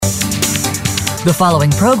The following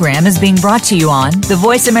program is being brought to you on the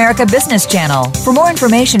Voice America Business Channel. For more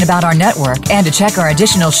information about our network and to check our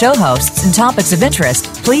additional show hosts and topics of interest,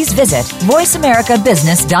 please visit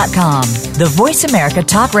voiceamericabusiness.com. The Voice America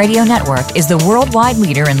Talk Radio Network is the worldwide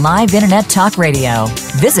leader in live Internet talk radio.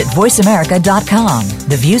 Visit voiceamerica.com.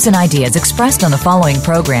 The views and ideas expressed on the following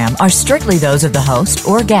program are strictly those of the host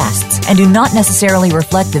or guests and do not necessarily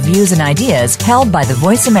reflect the views and ideas held by the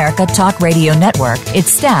Voice America Talk Radio Network, its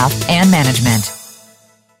staff, and management.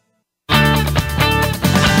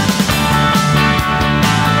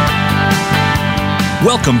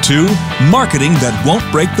 Welcome to Marketing That Won't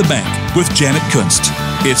Break the Bank with Janet Kunst.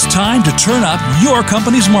 It's time to turn up your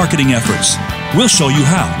company's marketing efforts. We'll show you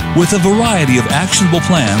how with a variety of actionable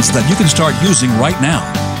plans that you can start using right now.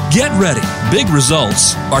 Get ready. Big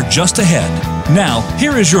results are just ahead. Now,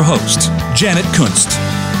 here is your host, Janet Kunst.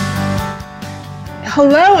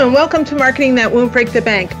 Hello and welcome to Marketing That Won't Break the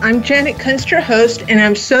Bank. I'm Janet Kunst, your host, and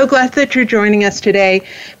I'm so glad that you're joining us today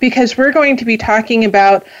because we're going to be talking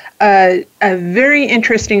about a very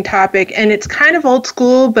interesting topic, and it's kind of old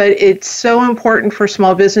school, but it's so important for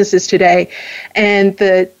small businesses today. And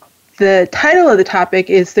the title of the topic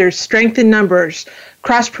is There's Strength in Numbers,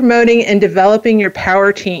 Cross-Promoting and Developing Your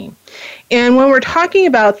Power Team. And when we're talking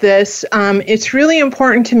about this, it's really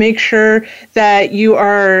important to make sure that you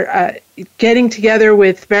are getting together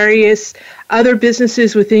with various other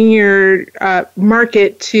businesses within your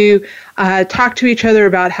market to talk to each other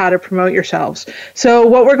about how to promote yourselves. So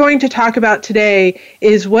what we're going to talk about today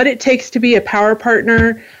is what it takes to be a power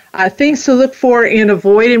partner, things to look for and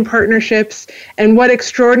avoid in partnerships, and what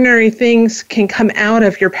extraordinary things can come out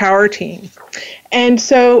of your power team. And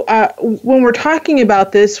so when we're talking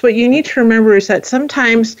about this, what you need to remember is that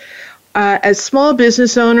sometimes as small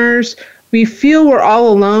business owners, we feel we're all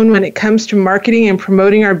alone when it comes to marketing and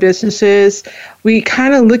promoting our businesses. We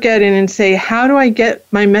kind of look at it and say, how do I get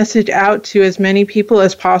my message out to as many people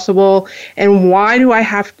as possible? And why do I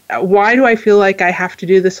feel like I have to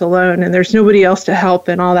do this alone and there's nobody else to help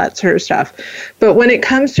and all that sort of stuff? But when it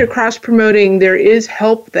comes to cross-promoting, there is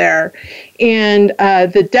help there. And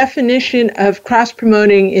the definition of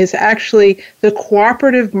cross-promoting is actually the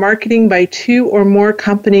cooperative marketing by two or more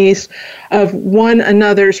companies of one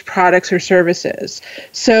another's products or services.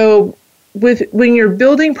 So when you're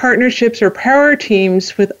building partnerships or power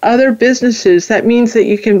teams with other businesses, that means that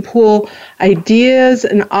you can pool ideas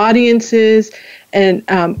and audiences and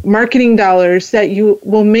marketing dollars that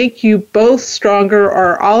will make you both stronger,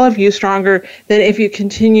 or all of you stronger, than if you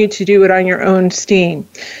continue to do it on your own steam.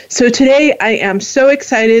 So today I am so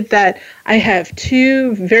excited that I have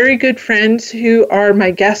two very good friends who are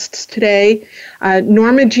my guests today,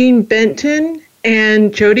 Norma Jean Benton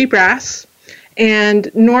and Jody Bras. And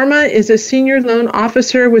Norma is a senior loan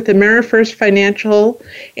officer with AmeriFirst Financial,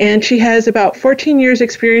 and she has about 14 years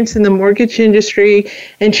experience in the mortgage industry,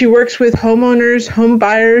 and she works with homeowners, home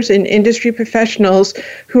buyers, and industry professionals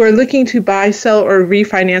who are looking to buy, sell, or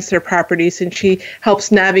refinance their properties, and she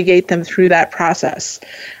helps navigate them through that process.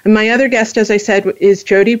 And my other guest, as I said, is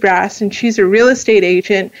Jody Bras, and she's a real estate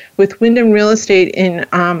agent with Windem Real Estate in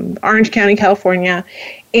Orange County, California,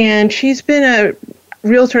 and she's been a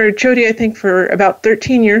Realtor, Jody, I think for about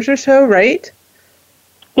 13 years or so, right?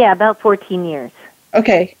 Yeah, about 14 years.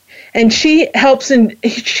 Okay. And she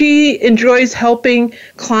enjoys helping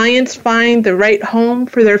clients find the right home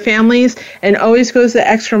for their families and always goes the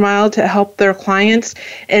extra mile to help their clients.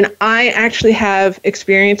 And I actually have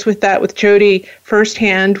experience with that with Jody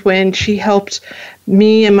firsthand when she helped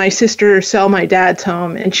me and my sister sell my dad's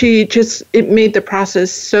home. And it made the process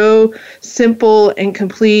so simple and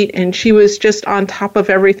complete, and she was just on top of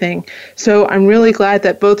everything. So I'm really glad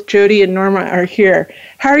that both Jody and Norma are here.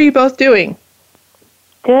 How are you both doing?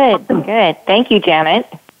 Good. Thank you, Janet.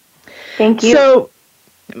 Thank you. So,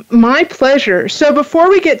 my pleasure. So before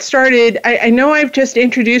we get started, I know I've just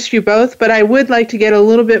introduced you both, but I would like to get a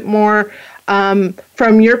little bit more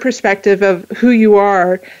from your perspective of who you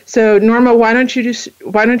are. So Norma, why don't you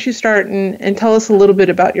start and tell us a little bit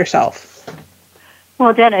about yourself?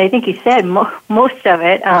 Well, Janet, I think you said most of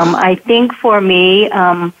it. I think for me,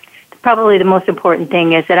 probably the most important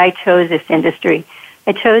thing is that I chose this industry.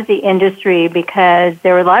 I chose the industry because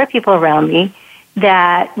there were a lot of people around me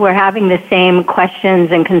that were having the same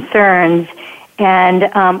questions and concerns, and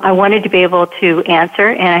I wanted to be able to answer,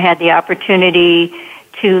 and I had the opportunity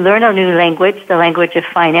to learn a new language, the language of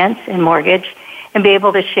finance and mortgage, and be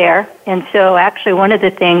able to share. And so actually one of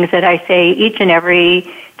the things that I say each and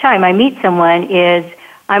every time I meet someone is,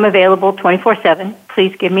 I'm available 24/7.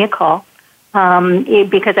 Please give me a call.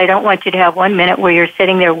 Because I don't want you to have 1 minute where you're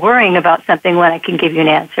sitting there worrying about something when I can give you an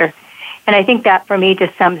answer. And I think that for me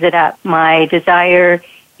just sums it up. My desire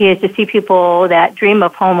is to see people that dream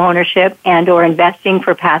of home ownership and or investing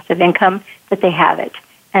for passive income, that they have it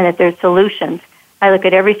and that there's solutions. I look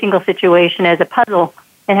at every single situation as a puzzle,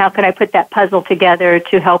 and how can I put that puzzle together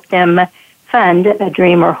to help them fund a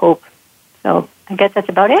dream or hope. So I guess that's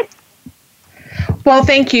about it. Well,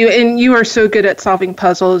 thank you. And you are so good at solving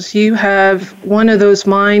puzzles. You have one of those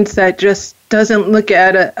minds that just doesn't look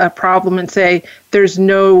at a problem and say, there's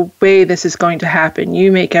no way this is going to happen.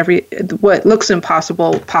 You make what looks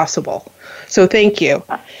impossible possible. So thank you.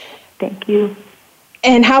 Thank you.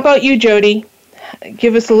 And how about you, Jody?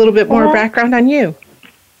 Give us a little bit more background on you.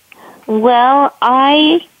 Well,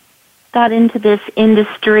 I got into this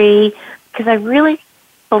industry because I really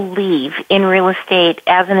believe in real estate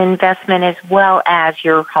as an investment as well as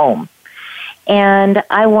your home. And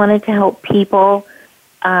I wanted to help people,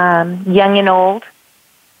 young and old,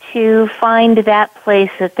 to find that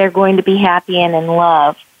place that they're going to be happy in and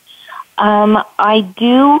love. I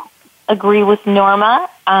do agree with Norma.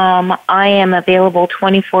 I am available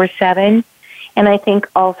 24/7. And I think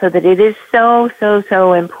also that it is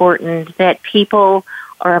so important that people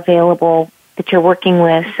are available that you're working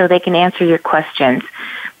with so they can answer your questions.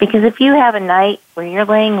 Because if you have a night where you're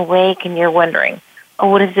laying awake and you're wondering, oh,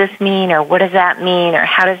 what does this mean, or what does that mean, or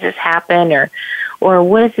how does this happen, or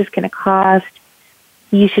what is this going to cost,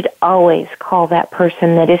 you should always call that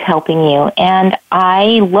person that is helping you. And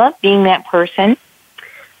I love being that person,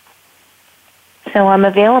 so I'm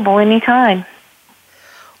available anytime.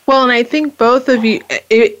 Well, and I think both of you,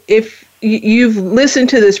 if you've listened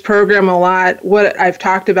to this program a lot, what I've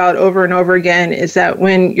talked about over and over again is that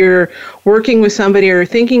when you're working with somebody or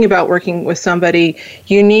thinking about working with somebody,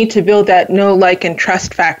 you need to build that know, like, and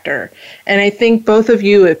trust factor. And I think both of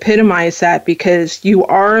you epitomize that because you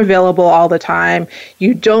are available all the time.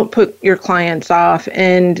 You don't put your clients off,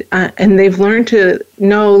 and they've learned to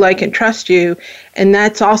know, like, and trust you. And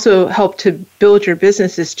that's also helped to build your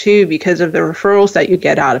businesses too because of the referrals that you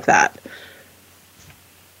get out of that.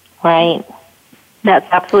 Right. That's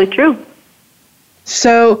absolutely true.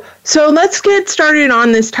 So let's get started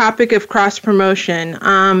on this topic of cross-promotion.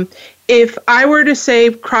 If I were to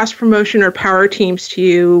say cross-promotion or power teams to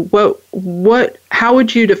you, how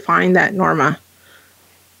would you define that, Norma?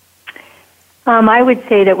 I would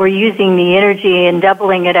say that we're using the energy and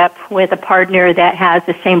doubling it up with a partner that has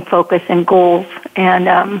the same focus and goals,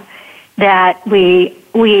 and that we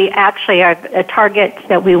actually have a target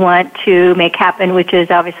that we want to make happen, which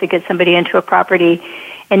is obviously get somebody into a property.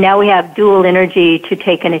 And now we have dual energy to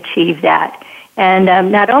take and achieve that. And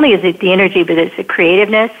not only is it the energy, but it's the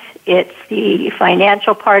creativeness, it's the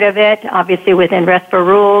financial part of it, obviously within RESPA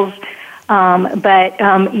rules.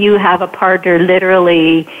 But you have a partner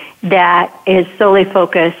literally that is solely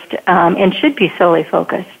focused and should be solely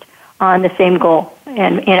focused on the same goal.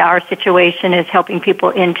 And in our situation is helping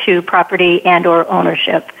people into property and or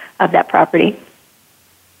ownership of that property.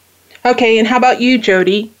 Okay, and how about you,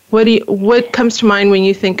 Jody? What comes to mind when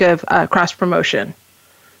you think of cross-promotion?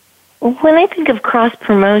 When I think of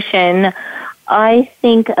cross-promotion, I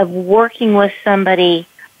think of working with somebody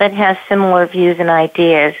that has similar views and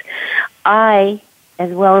ideas. I,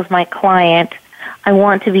 as well as my client, I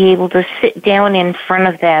want to be able to sit down in front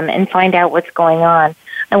of them and find out what's going on.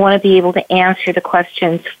 I want to be able to answer the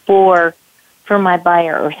questions for my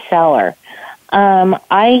buyer or seller.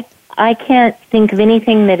 I can't think of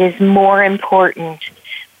anything that is more important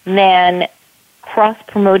than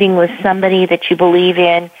cross-promoting with somebody that you believe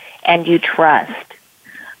in and you trust.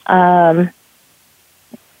 And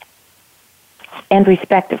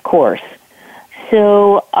respect, of course.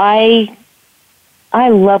 So I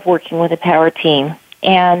love working with a power team,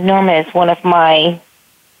 and Norma is one of my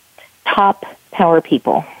top power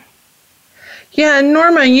people. Yeah, and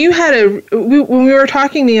Norma, you had when we were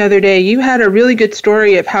talking the other day, you had a really good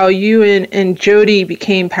story of how you and Jody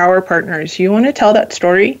became power partners. You want to tell that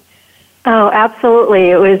story? Oh,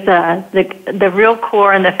 absolutely. It was the real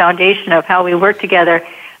core and the foundation of how we work together.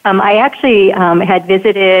 I actually had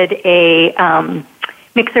visited a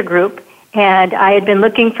mixer group, and I had been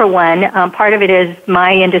looking for one. Part of it is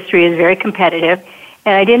my industry is very competitive,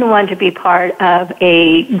 and I didn't want to be part of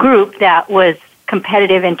a group that was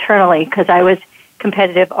competitive internally because I was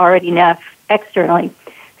competitive already enough externally.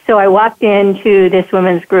 So I walked into this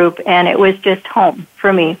women's group, and it was just home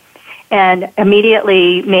for me. And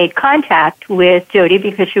immediately made contact with Jody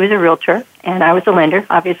because she was a realtor and I was a lender.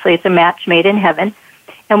 Obviously, it's a match made in heaven.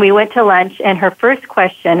 And we went to lunch, and her first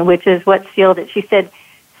question, which is what sealed it, she said,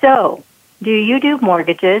 "So, do you do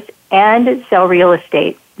mortgages and sell real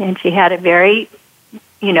estate?" And she had a very,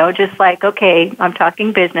 just like, okay, I'm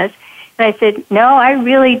talking business. And I said, no, I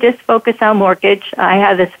really just focus on mortgage. I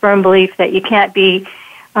have this firm belief that you can't be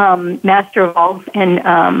master of all,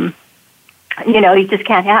 and, you just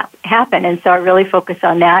can't happen. And so I really focus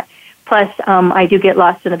on that. Plus, I do get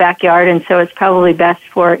lost in the backyard, and so it's probably best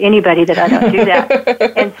for anybody that I don't do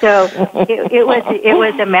that. And so it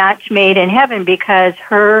was a match made in heaven, because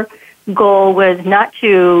her goal was not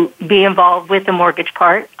to be involved with the mortgage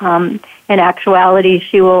part. In actuality,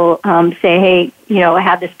 she will say, hey,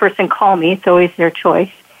 have this person call me. It's always their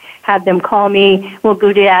choice. Have them call me. We'll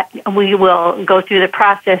do that. We will go through the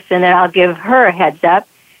process, and then I'll give her a heads up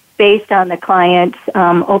based on the client's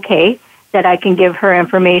okay, that I can give her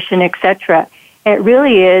information, etc. It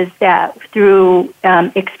really is that through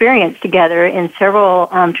experience together in several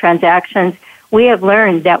transactions, we have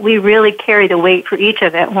learned that we really carry the weight for each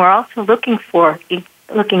of it. And we're also looking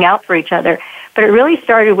out for each other. But it really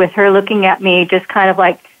started with her looking at me just kind of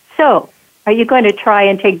like, so, are you going to try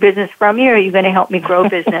and take business from me, or are you going to help me grow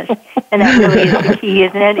business? And that really is the key,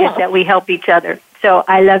 isn't it, is that we help each other. So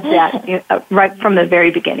I love that right from the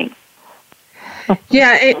very beginning.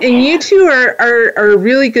 Yeah, and you two are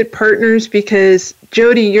really good partners, because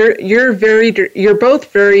Jody, you're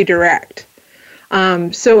both very direct.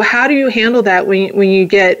 So how do you handle that when you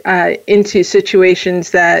get into situations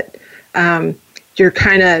that you're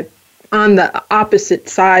kind of on the opposite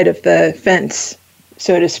side of the fence,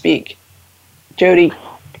 so to speak, Jody?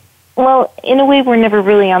 Well, in a way, we're never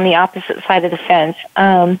really on the opposite side of the fence.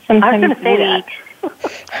 Sometimes I was going to say that.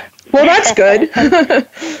 Well, that's good.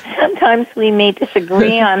 Sometimes we may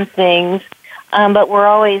disagree on things, but we're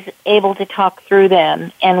always able to talk through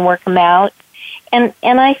them and work them out. And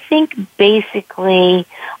I think basically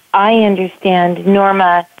I understand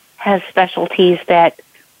Norma has specialties that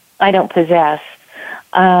I don't possess.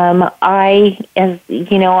 I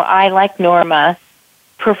like Norma,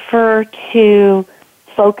 prefer to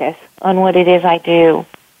focus on what it is I do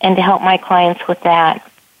and to help my clients with that.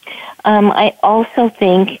 I also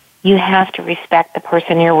think you have to respect the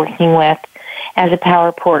person you're working with as a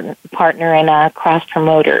power partner and a cross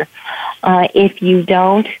promoter. If you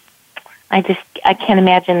don't, I can't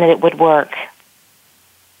imagine that it would work.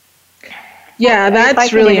 Yeah,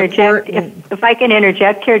 that's really important. If I can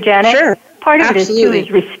interject here, Janet, sure. Part of Absolutely. it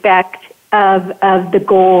is respect of the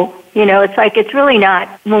goal. It's really not,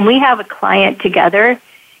 when we have a client together,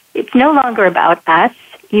 it's no longer about us,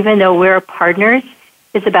 even though we're partners,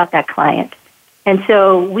 it's about that client. And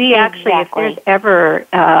so we actually, if there's ever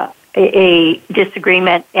a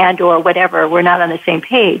disagreement and or whatever, we're not on the same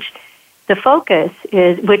page, the focus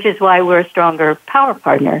is, which is why we're a stronger power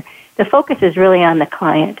partner, the focus is really on the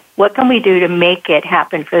client. What can we do to make it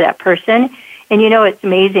happen for that person? And it's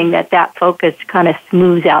amazing that focus kind of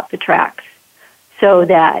smooths out the tracks, so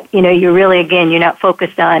that, you're really, again, you're not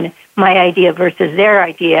focused on my idea versus their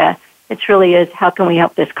idea. It really is, how can we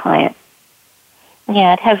help this client?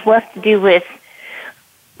 Yeah, it has less to do with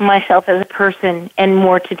myself as a person and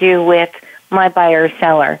more to do with my buyer or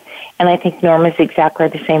seller. And I think Norma's exactly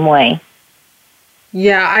the same way.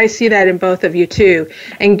 Yeah, I see that in both of you too.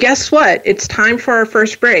 And guess what? It's time for our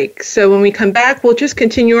first break. So when we come back, we'll just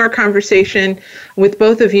continue our conversation with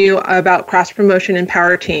both of you about cross-promotion and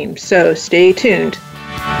power teams. So stay tuned.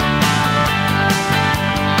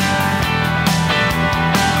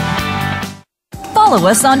 Follow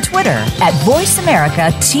us on Twitter at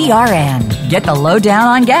VoiceAmericaTRN. Get the lowdown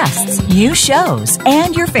on guests, new shows,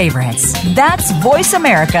 and your favorites. That's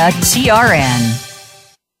VoiceAmericaTRN.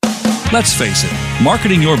 Let's face it,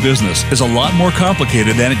 marketing your business is a lot more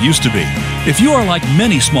complicated than it used to be. If you are like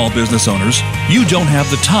many small business owners, you don't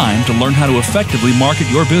have the time to learn how to effectively market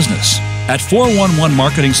your business. At 411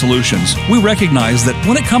 Marketing Solutions, we recognize that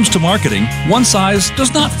when it comes to marketing, one size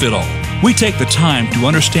does not fit all. We take the time to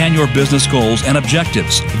understand your business goals and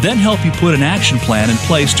objectives, then help you put an action plan in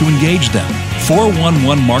place to engage them.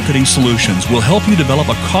 411 Marketing Solutions will help you develop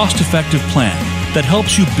a cost-effective plan that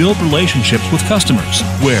helps you build relationships with customers,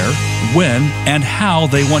 where, when, and how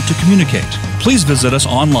they want to communicate. Please visit us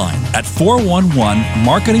online at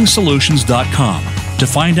 411marketingsolutions.com to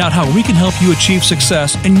find out how we can help you achieve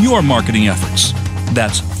success in your marketing efforts.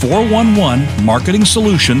 That's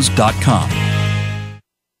 411marketingsolutions.com.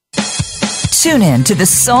 Tune in to The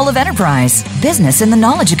Soul of Enterprise, Business in the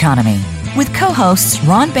Knowledge Economy, with co-hosts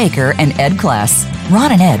Ron Baker and Ed Kless.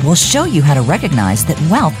 Ron and Ed will show you how to recognize that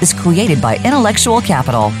wealth is created by intellectual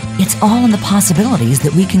capital. It's all in the possibilities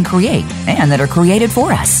that we can create and that are created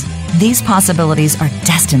for us. These possibilities are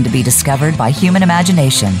destined to be discovered by human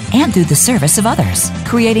imagination and through the service of others,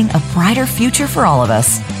 creating a brighter future for all of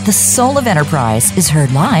us. The Soul of Enterprise is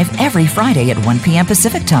heard live every Friday at 1 p.m.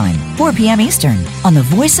 Pacific Time, 4 p.m. Eastern on the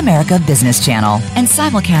Voice America Business Channel and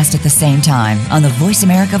simulcast at the same time on the Voice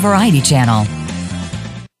America Variety Channel.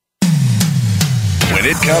 When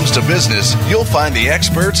it comes to business, you'll find the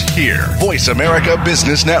experts here. Voice America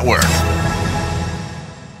Business Network.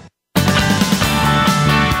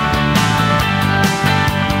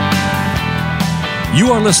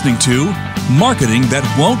 You are listening to Marketing That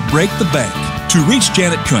Won't Break the Bank. To reach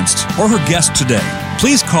Janet Kunst or her guest today,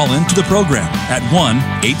 please call in to the program at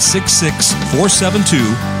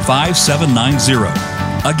 1-866-472-5790.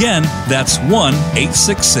 Again, that's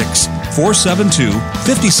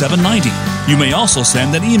 1-866-472-5790. You may also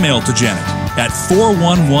send an email to Janet at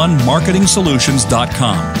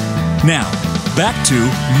 411marketingsolutions.com. Now, back to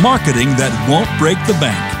Marketing That Won't Break the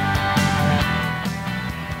Bank.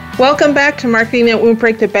 Welcome back to Marketing That Won't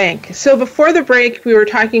Break the Bank. So before the break, we were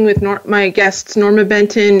talking with my guests, Norma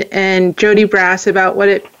Benton and Jody Bras, about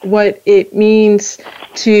what it means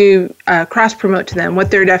to cross-promote to them,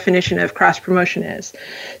 what their definition of cross-promotion is.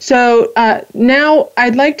 So now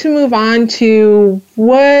I'd like to move on to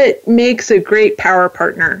what makes a great power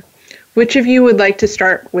partner. Which of you would like to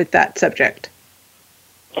start with that subject?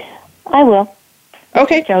 I will.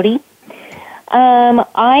 Okay. Jody?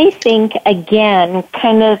 I think, again,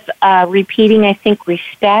 kind of repeating, I think,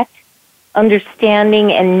 respect,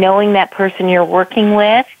 understanding, and knowing that person you're working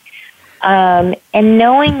with, and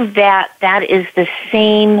knowing that that is the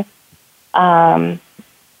same, that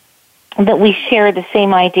we share the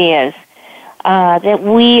same ideas, that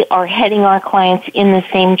we are heading our clients in the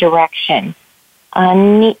same direction.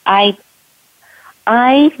 I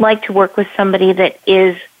like to work with somebody that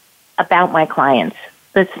is about my clients.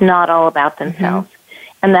 That's not all about themselves.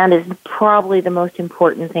 Mm-hmm. And that is probably the most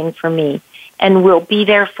important thing for me. And will be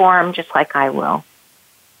there for them just like I will.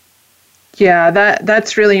 Yeah,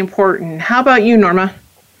 that's really important. How about you, Norma?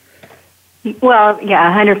 Well,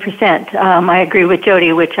 yeah, 100%. I agree with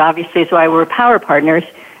Jody, which obviously is why we're power partners.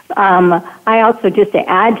 I also, just to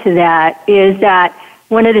add to that, is that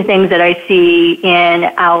one of the things that I see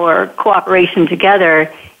in our cooperation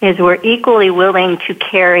together is we're equally willing to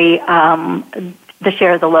carry the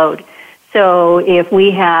share of the load. So if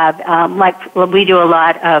we have, we do a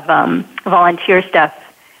lot of volunteer stuff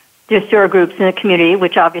through sewer groups in the community,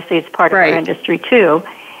 which obviously is part of our industry too.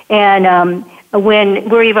 And when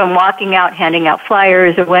we're even walking out, handing out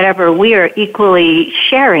flyers or whatever, we are equally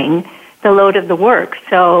sharing the load of the work.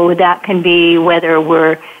 So that can be whether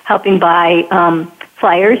we're helping buy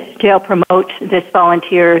flyers to help promote this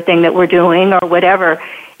volunteer thing that we're doing or whatever,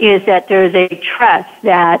 is that there's a trust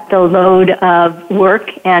that the load of work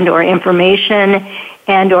and or information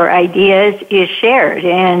and or ideas is shared.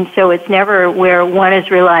 And so it's never where one is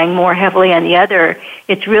relying more heavily on the other.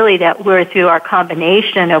 It's really that we're, through our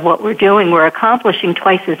combination of what we're doing, we're accomplishing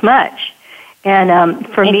twice as much. And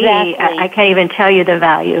for me, I can't even tell you the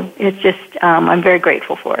value. It's just, I'm very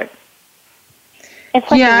grateful for it. It's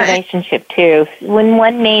like a relationship, too. When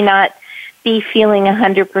one may not be feeling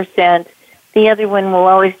 100%, the other one will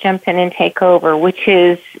always jump in and take over, which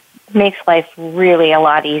makes life really a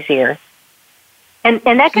lot easier. And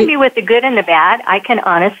that can be with the good and the bad. I can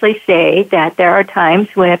honestly say that there are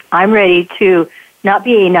times when if I'm ready to not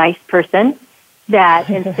be a nice person, that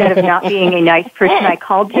instead of not being a nice person, I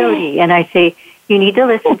call Jody and I say, you need to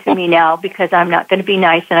listen to me now because I'm not going to be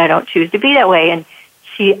nice and I don't choose to be that way. And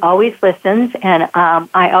she always listens, and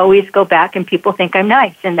I always go back, and people think I'm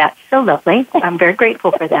nice, and that's so lovely. I'm very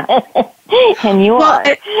grateful for that. And you are.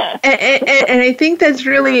 And I think that's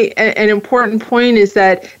really an important point, is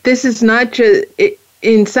that this is not just,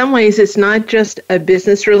 in some ways, it's not just a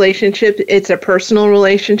business relationship, it's a personal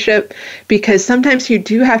relationship, because sometimes you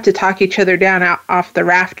do have to talk each other down off the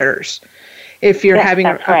rafters if you're having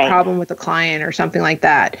a problem with a client or something like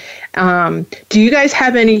that. Do you guys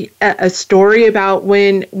have a story about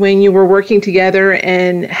when you were working together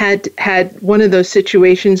and had one of those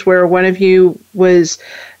situations where one of you was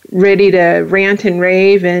ready to rant and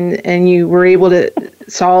rave and you were able to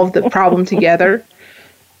solve the problem together?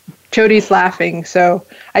 Jody's laughing, so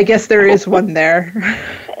I guess there is one there.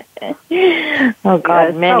 Oh,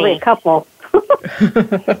 God, many. Probably a couple.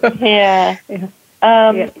 Yeah.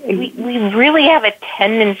 We really have a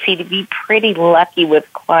tendency to be pretty lucky with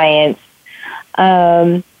clients.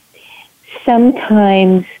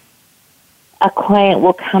 Sometimes a client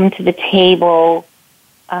will come to the table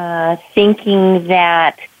thinking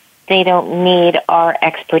that they don't need our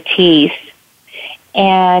expertise.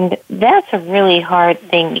 And that's a really hard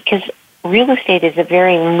thing because real estate is a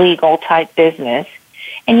very legal type business,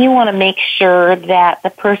 and you want to make sure that the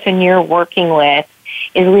person you're working with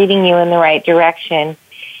is leading you in the right direction.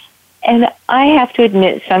 And I have to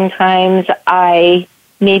admit, sometimes I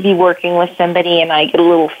may be working with somebody and I get a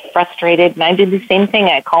little frustrated, and I do the same thing.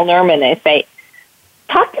 I call Norma and I say,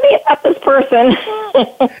 talk to me about this person.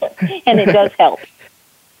 And it does help.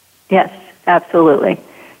 Yes, absolutely.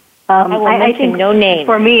 I think no names.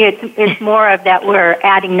 For me, it's more of that we're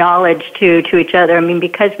adding knowledge to each other. I mean,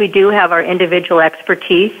 because we do have our individual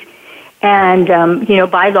expertise, and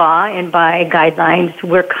by law and by guidelines,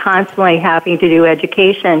 we're constantly having to do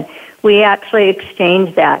education. We actually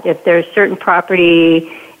exchange that. If there's certain property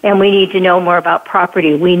and we need to know more about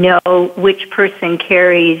property, we know which person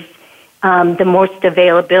carries the most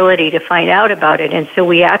availability to find out about it, and so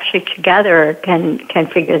we actually together can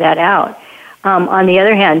figure that out. On the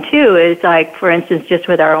other hand, too, is like, for instance, just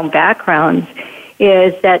with our own backgrounds,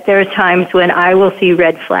 is that there are times when I will see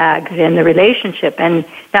red flags in the relationship, and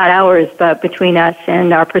not ours, but between us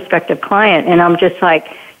and our prospective client, and I'm just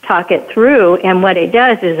like, talk it through, and what it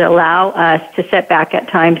does is allow us to sit back at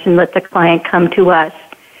times and let the client come to us,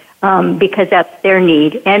 because that's their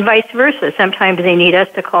need, and vice versa. Sometimes they need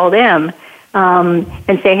us to call them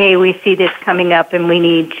and say, hey, we see this coming up and we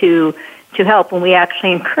need to help, and we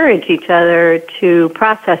actually encourage each other to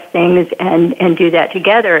process things and do that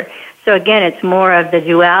together. So again, it's more of the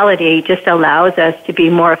duality, just allows us to be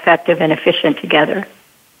more effective and efficient together.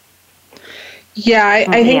 Yeah,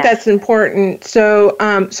 I think that's important. So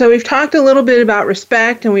we've talked a little bit about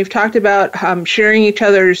respect, and we've talked about sharing each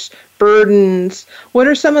other's burdens. What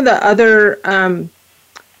are some of the other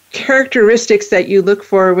characteristics that you look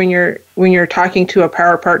for when you're talking to a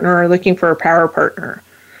power partner or looking for a power partner?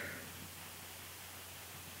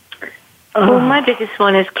 Well, my biggest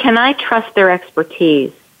one is, can I trust their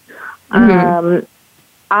expertise? Mm-hmm.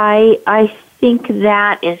 I think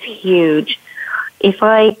that is huge. If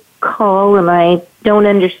I call and I don't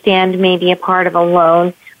understand maybe a part of a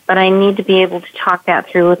loan, but I need to be able to talk that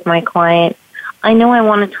through with my client, I know I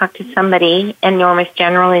want to talk to somebody, and Norma's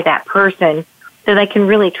generally that person, that I can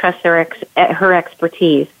really trust her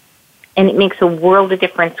expertise. And it makes a world of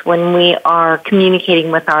difference when we are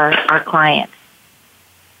communicating with our clients.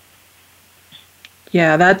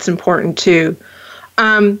 Yeah, that's important too.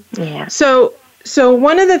 Yeah. So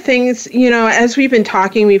one of the things, as we've been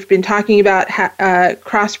talking about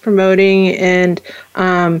cross-promoting and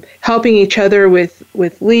helping each other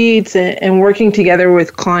with leads and working together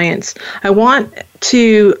with clients. I want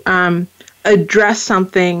to address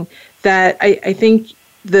something that I think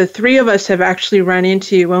the three of us have actually run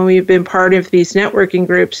into when we've been part of these networking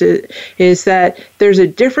groups is that there's a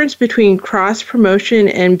difference between cross-promotion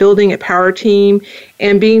and building a power team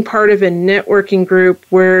and being part of a networking group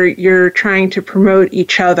where you're trying to promote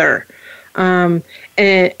each other. And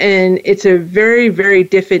it's a very, very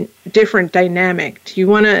different dynamic.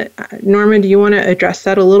 Norma, do you want to address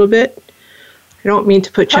that a little bit? I don't mean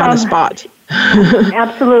to put you on the spot.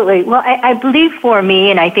 Absolutely. Well, I believe for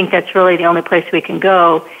me, and I think that's really the only place we can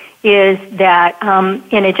go, is that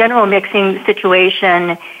in a general mixing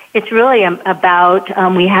situation, it's really about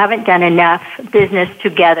we haven't done enough business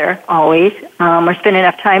together always, or spent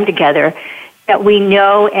enough time together, that we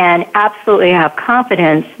know and absolutely have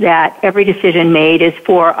confidence that every decision made is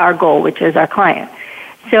for our goal, which is our client.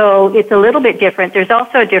 So it's a little bit different. There's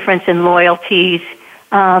also a difference in loyalties,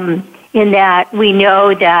 in that we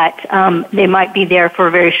know that they might be there for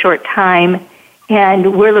a very short time,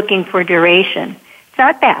 and we're looking for duration. It's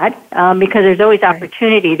not bad, because there's always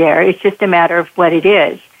opportunity there. It's just a matter of what it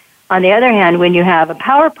is. On the other hand, when you have a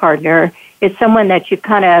power partner, it's someone that you've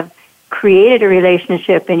kind of created a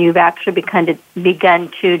relationship and you've actually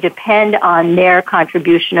begun to depend on their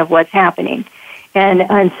contribution of what's happening.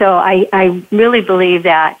 And so I really believe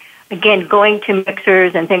that, again, going to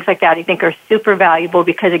mixers and things like that, I think are super valuable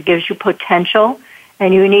because it gives you potential,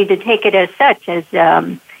 and you need to take it as such, as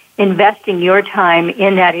investing your time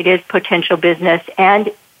in that it is potential business and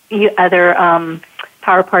other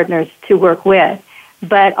power partners to work with.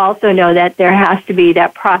 But also know that there has to be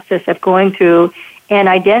that process of going through and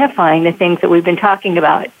identifying the things that we've been talking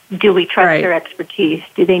about. Do we trust their expertise?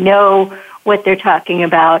 Do they know what they're talking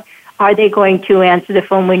about? Are they going to answer the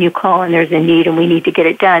phone when you call and there's a need and we need to get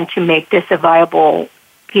it done to make this a viable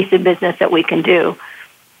piece of business that we can do?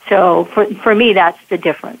 So for me, that's the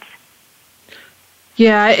difference.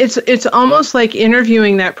 Yeah, it's almost like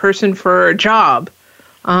interviewing that person for a job.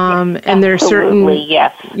 And there's certain...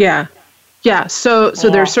 Yes. Yeah. So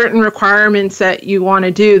there's certain requirements that you want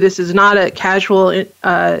to do. This is not a casual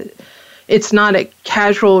it's not a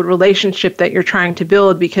casual relationship that you're trying to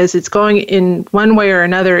build, because it's going in one way or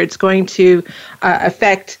another, it's going to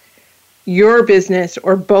affect your business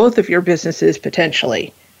or both of your businesses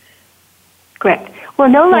potentially. Correct. Well,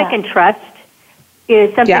 know, like, and trust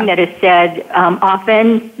is something that is said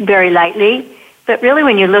often, very lightly. But really,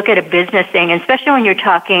 when you look at a business thing, and especially when you're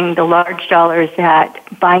talking the large dollars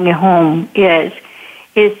that buying a home is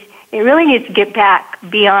it really needs to get back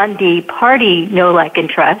beyond the party know, like, and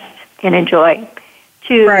trust and enjoy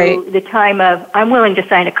to the time of, I'm willing to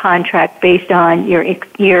sign a contract based on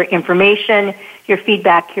your information, your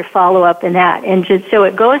feedback, your follow-up, and that. And just, so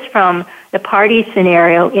it goes from the party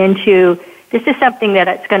scenario into, this is something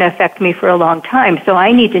that's going to affect me for a long time. So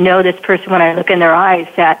I need to know this person when I look in their eyes,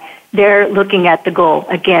 that they're looking at the goal.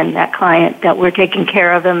 Again, that client, that we're taking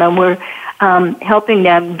care of them and we're helping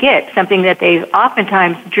them get something that they've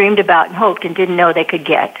oftentimes dreamed about and hoped and didn't know they could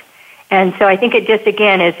get. And so I think it just,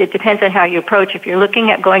 again, it depends on how you approach. If you're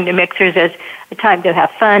looking at going to mixers as a time to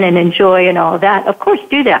have fun and enjoy and all of that, of course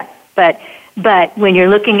do that. But when you're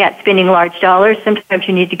looking at spending large dollars, sometimes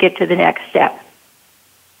you need to get to the next step.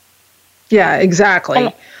 Yeah,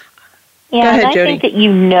 exactly. Go ahead, Jody. I think that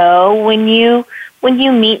when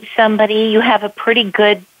you meet somebody, you have a pretty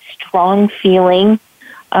good, strong feeling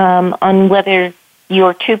on whether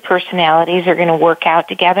your two personalities are going to work out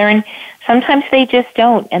together, and sometimes they just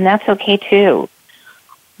don't, and that's okay too.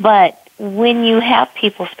 But when you have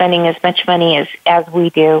people spending as much money as we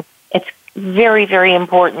do, it's very, very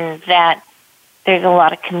important that there's a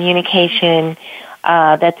lot of communication,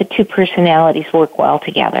 that the two personalities work well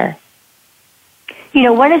together. You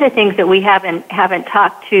know, one of the things that we haven't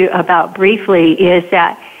talked about briefly is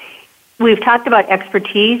that we've talked about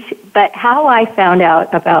expertise, but how I found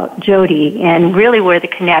out about Jody and really where the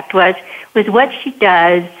connect was what she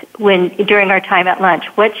does during our time at lunch,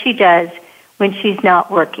 what she does when she's not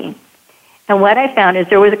working. And what I found is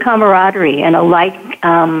there was a camaraderie and a like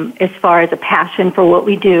as far as a passion for what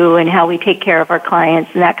we do and how we take care of our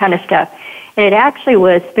clients and that kind of stuff. And it actually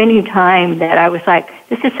was spending time that I was like,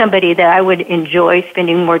 this is somebody that I would enjoy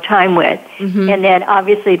spending more time with. Mm-hmm. And then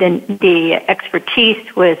obviously the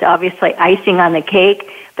expertise was obviously icing on the cake,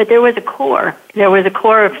 but there was a core. There was a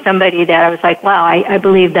core of somebody that I was like, wow, I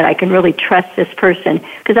believe that I can really trust this person.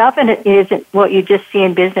 Because often it isn't what you just see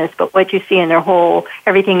in business, but what you see in their whole,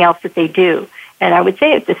 everything else that they do. And I would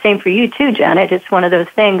say it's the same for you too, Janet. It's one of those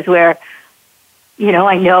things where, you know,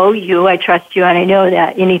 I know you, I trust you, and I know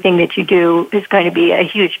that anything that you do is going to be a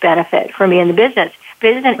huge benefit for me in the business.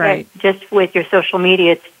 But isn't it just with your social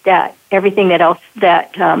media, it's that everything else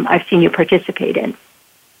that I've seen you participate in?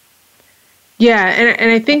 Yeah,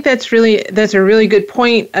 and I think that's a really good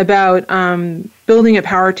point about building a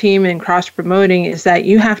power team and cross-promoting, is that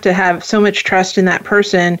you have to have so much trust in that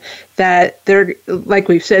person that they're, like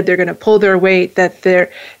we've said, they're going to pull their weight, that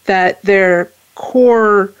their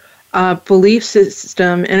core belief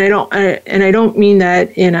system, and I don't mean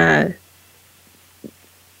that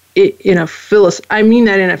I mean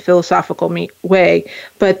that in a philosophical way,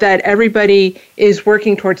 but that everybody is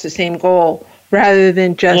working towards the same goal rather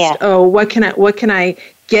than just what can I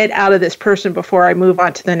get out of this person before I move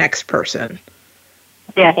on to the next person.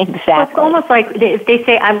 Yeah, exactly. Well, it's almost like if they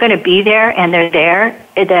say I'm going to be there and they're there.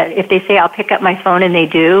 That if they say I'll pick up my phone and they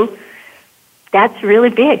do, that's really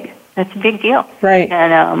big. That's a big deal. Right.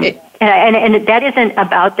 And that isn't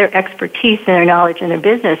about their expertise and their knowledge in their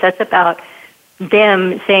business. That's about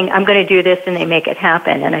them saying, I'm going to do this, and they make it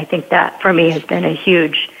happen. And I think that, for me, has been a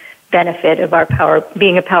huge benefit of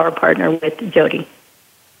being a power partner with Jody.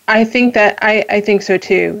 I think so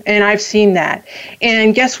too. And I've seen that.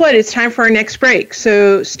 And guess what? It's time for our next break.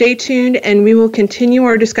 So stay tuned, and we will continue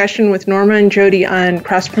our discussion with Norma and Jody on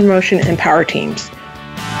cross-promotion and power teams.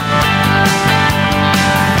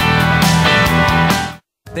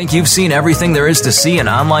 Think you've seen everything there is to see in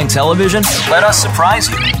online television? Let us surprise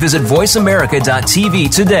you. Visit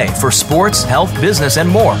voiceamerica.tv today for sports, health, business, and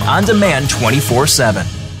more on demand 24/7.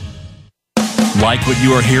 Like what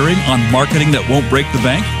you are hearing on Marketing That Won't Break the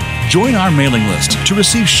Bank? Join our mailing list to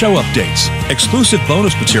receive show updates, exclusive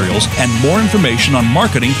bonus materials, and more information on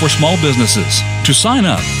marketing for small businesses. To sign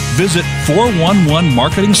up, visit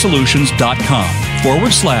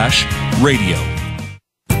 411marketingsolutions.com/radio.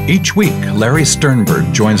 Each week, Larry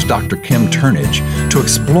Sternberg joins Dr. Kim Turnage to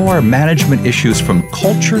explore management issues from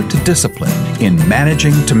culture to discipline in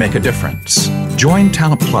managing to make a difference. Join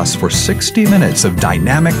Talent Plus for 60 minutes of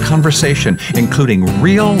dynamic conversation, including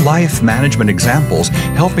real-life management examples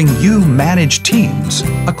helping you manage teams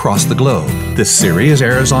across the globe. This series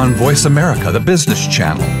airs on Voice America, the business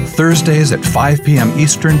channel, Thursdays at 5 p.m.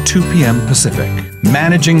 Eastern, 2 p.m. Pacific.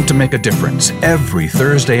 Managing to make a difference every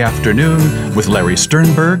Thursday afternoon with Larry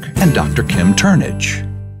Sternberg and Dr. Kim Turnage.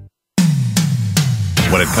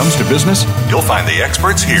 When it comes to business, you'll find the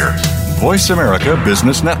experts here. Voice America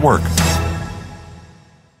Business Network.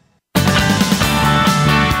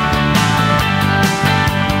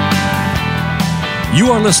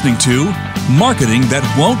 You are listening to Marketing That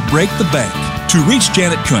Won't Break the Bank. To reach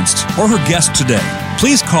Janet Kunst or her guest today,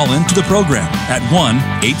 please call in to the program at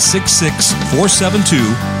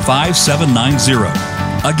 1-866-472-5790.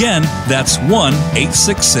 Again, that's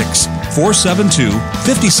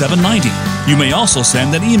 1-866-472-5790. You may also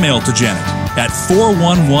send an email to Janet at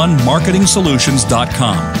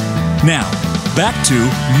 411marketingsolutions.com. Now, back to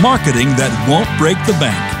Marketing That Won't Break the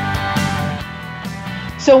Bank.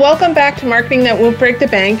 So welcome back to Marketing That Won't Break the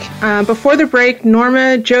Bank. Before the break,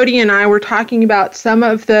 Norma, Jody, and I were talking about some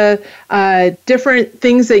of the different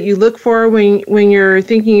things that you look for when you're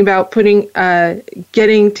thinking about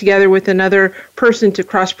getting together with another person to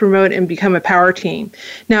cross-promote and become a power team.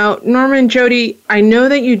 Now, Norma and Jody, I know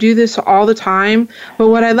that you do this all the time, but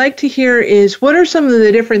what I'd like to hear is what are some of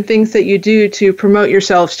the different things that you do to promote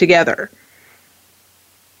yourselves together?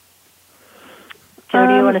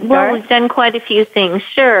 Jody, you want to start? Well, we've done quite a few things.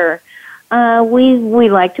 Sure. We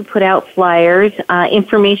like to put out flyers,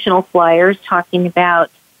 informational flyers, talking about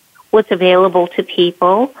what's available to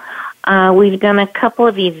people. We've done a couple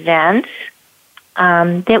of events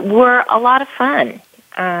that were a lot of fun.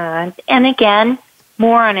 And again,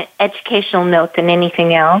 more on an educational note than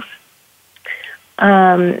anything else.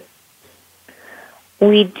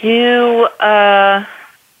 We do,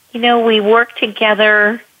 we work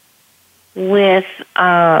together with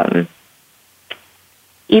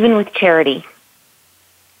even with charity.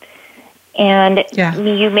 And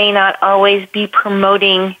you may not always be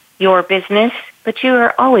promoting your business, but you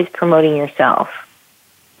are always promoting yourself.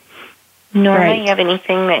 Norma, you have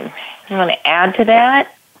anything that you want to add to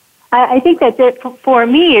that? I think that's it. For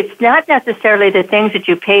me, it's not necessarily the things that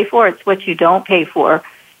you pay for, it's what you don't pay for.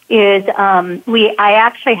 I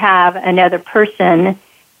actually have another person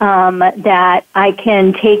that I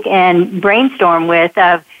can take and brainstorm with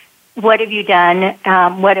of what have you done,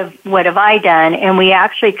 what have I done, and we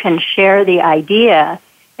actually can share the idea.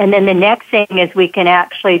 And then the next thing is we can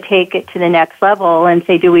actually take it to the next level and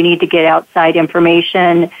say, do we need to get outside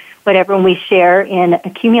information, whatever, and we share in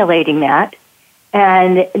accumulating that.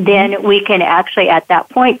 And then we can actually at that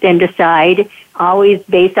point then decide, always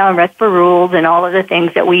based on RESPA rules and all of the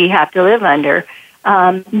things that we have to live under,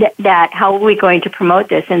 that how are we going to promote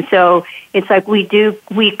this? And so it's like we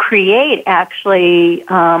create actually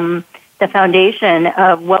the foundation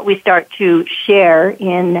of what we start to share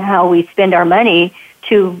in how we spend our money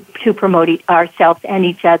to promote ourselves and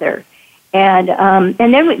each other. And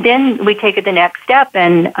then we take it the next step.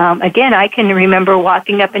 And again, I can remember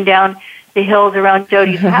walking up and down the hills around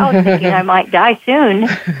Jody's house thinking I might die soon,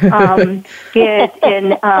 in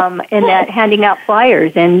that handing out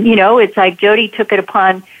flyers. And, it's like Jody took it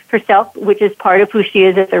upon herself, which is part of who she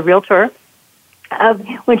is as a realtor.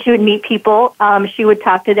 When she would meet people, she would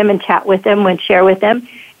talk to them and chat with them and share with them.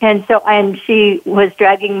 And she was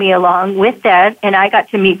dragging me along with that, and I got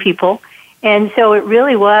to meet people. And so it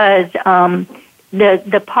really was,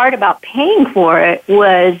 the part about paying for it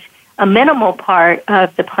was a minimal part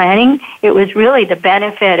of the planning. It was really the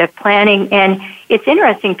benefit of planning. And it's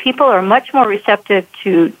interesting, people are much more receptive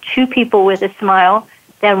to two people with a smile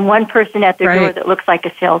than one person at their door that looks like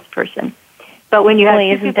a salesperson. But when you have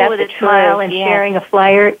two people with a smile and sharing a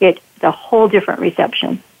flyer, it's a whole different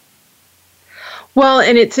reception. Well,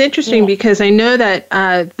 and it's interesting because I know that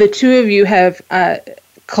the two of you have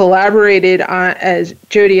collaborated on, as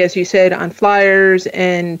Jody, as you said, on flyers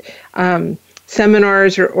and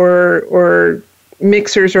seminars or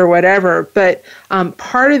mixers or whatever. But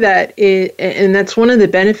part of that is, and that's one of the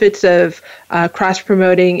benefits of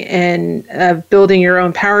cross-promoting and building your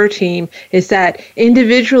own power team, is that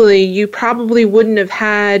individually you probably wouldn't have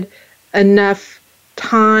had enough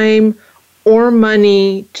time or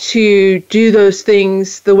money to do those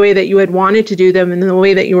things the way that you had wanted to do them and the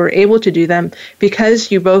way that you were able to do them,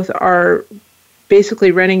 because you both are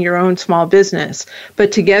basically running your own small business.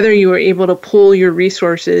 But together you were able to pool your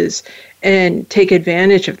resources and take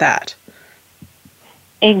advantage of that.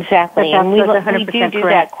 Exactly, and we do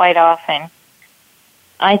that quite often.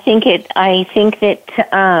 I think that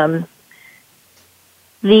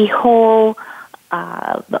the whole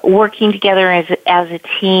working together as a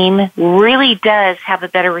team really does have a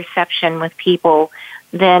better reception with people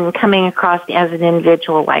than coming across as an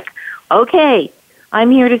individual like, okay,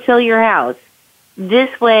 I'm here to sell your house.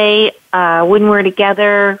 This way, when we're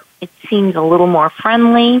together, it seems a little more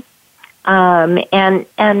friendly.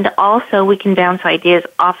 And also we can bounce ideas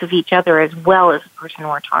off of each other as well as the person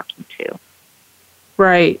we're talking to.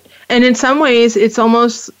 Right. And in some ways, it's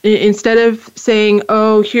almost, instead of saying,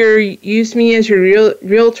 oh, here, use me as your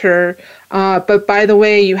realtor, but by the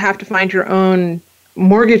way, you have to find your own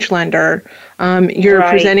mortgage lender, you're right.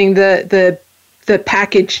 presenting the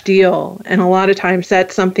package deal. And a lot of times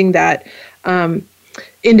that's something that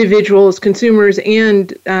individuals, consumers,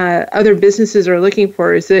 and other businesses are looking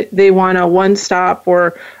for, is that they want a one-stop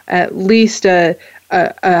or at least a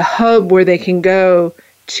hub where they can go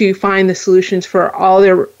to find the solutions for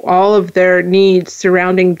all of their needs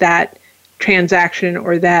surrounding that transaction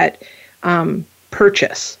or that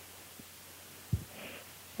purchase.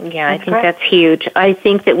 Yeah, I think that's huge. I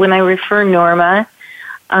think that when I refer Norma,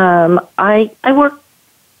 I work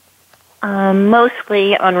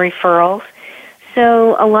mostly on referrals.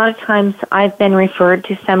 So a lot of times I've been referred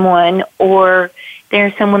to someone, or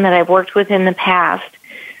there's someone that I've worked with in the past.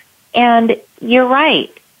 And you're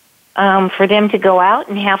right. For them to go out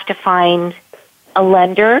and have to find a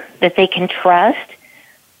lender that they can trust,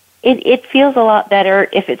 it feels a lot better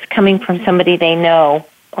if it's coming from somebody they know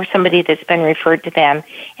or somebody that's been referred to them.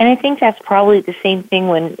 And I think that's probably the same thing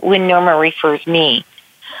when Norma refers me.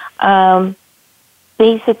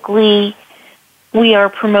 Basically, we are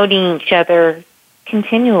promoting each other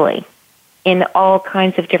continually in all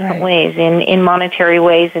kinds of different ways, in monetary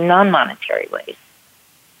ways and non-monetary ways.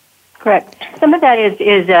 Correct. Some of that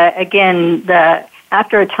is again,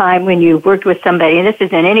 after a time when you've worked with somebody, and this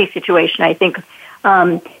is in any situation, I think,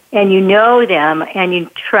 and you know them and you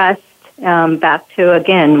trust, back to,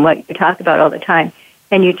 again, what you talk about all the time,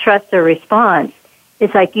 and you trust their response.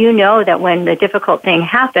 It's like you know that when the difficult thing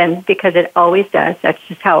happens, because it always does, that's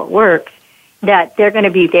just how it works, that they're going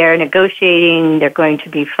to be there negotiating, they're going to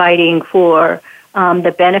be fighting for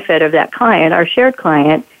the benefit of that client, our shared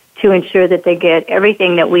client, to ensure that they get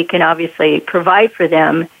everything that we can obviously provide for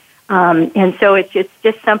them. And so it's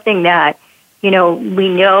just something that, we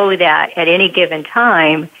know that at any given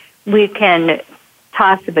time, we can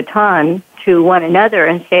toss the baton to one another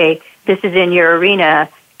and say, this is in your arena,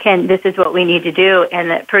 this is what we need to do,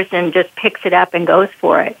 and that person just picks it up and goes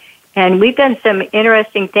for it. And we've done some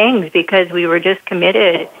interesting things because we were just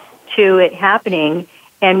committed to it happening,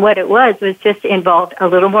 and what it was just involved a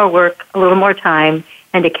little more work, a little more time,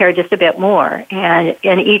 and to care just a bit more. And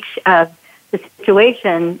in each of the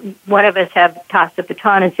situation, one of us have tossed the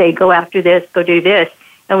baton and say, go after this, go do this,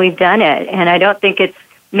 and we've done it. And I don't think it's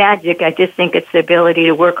magic. I just think it's the ability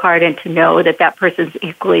to work hard and to know that that person's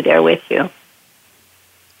equally there with you.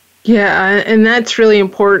 Yeah, and that's really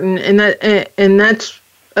important. And that's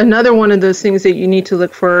another one of those things that you need to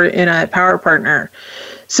look for in a power partner.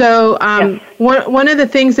 So one of the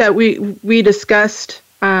things that we discussed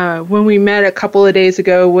when we met a couple of days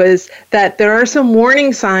ago was that there are some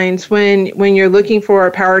warning signs when you're looking for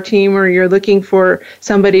a power team or you're looking for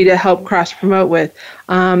somebody to help cross-promote with,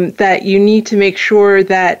 that you need to make sure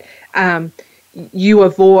that you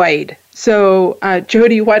avoid. So,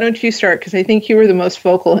 Jody, why don't you start? Because I think you were the most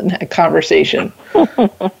vocal in that conversation.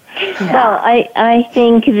 Well, I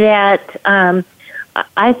think that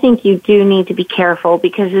I think you do need to be careful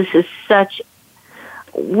because this is such.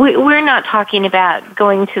 We're not talking about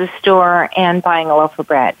going to the store and buying a loaf of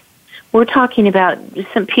bread. We're talking about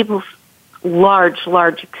some people's large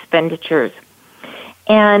expenditures.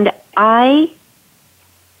 And I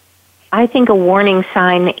think a warning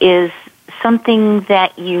sign is something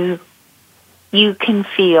that you can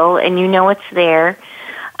feel and you know it's there.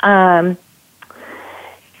 And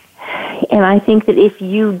I think that if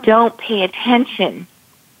you don't pay attention,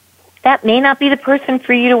 that may not be the person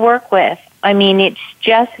for you to work with. I mean, it's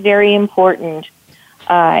just very important.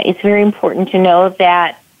 It's very important to know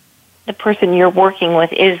that the person you're working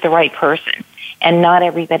with is the right person, and not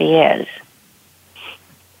everybody is.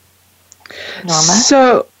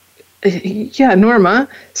 Norma? Norma.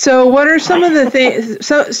 So what are some of the things,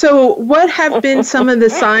 so what have been some of the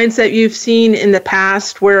signs that you've seen in the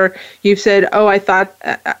past where you've said, oh, I thought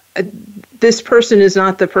this person is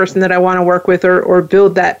not the person that I want to work with or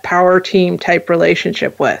build that power team type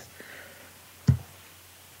relationship with?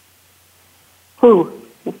 Who?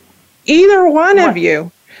 Either one of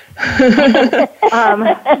you. Well,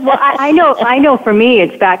 I know for me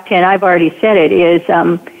it's back to, and I've already said it, is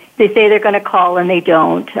they say they're going to call and they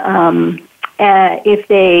don't. If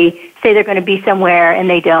they say they're going to be somewhere and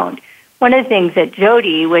they don't. one of the things that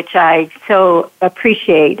Jody, which I so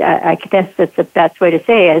appreciate, I guess that's the best way to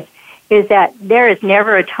say is that there is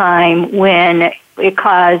never a time when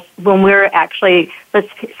we're actually, let's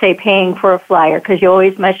say, paying for a flyer, because you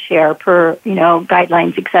always must share per,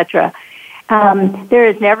 guidelines, etc. There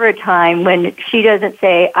is never a time when she doesn't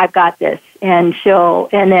say, "I've got this," and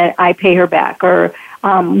then I pay her back, or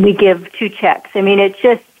we give 2 checks. I mean,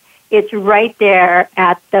 it's right there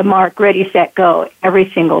at the mark, ready, set, go every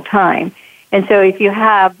single time. And so if you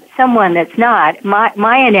have someone that's not,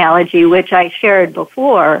 my analogy, which I shared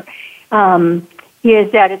before,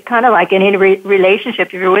 is that it's kind of like in any relationship.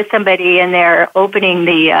 If you're with somebody and they're opening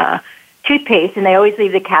the toothpaste and they always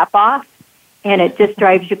leave the cap off and it just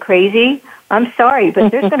drives you crazy, I'm sorry,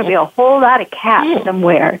 but there's going to be a whole lot of caps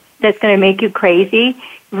somewhere that's going to make you crazy.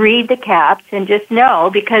 Read the caps and just know,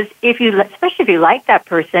 because especially if you like that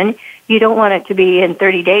person, you don't want it to be in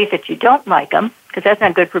 30 days that you don't like them, because that's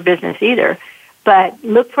not good for business either. But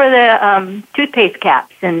look for the toothpaste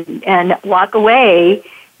caps and walk away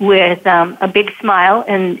with a big smile,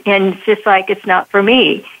 and it's just like, it's not for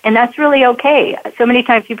me. And that's really okay. So many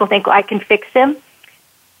times people think, well, I can fix them.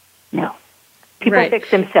 No. People fix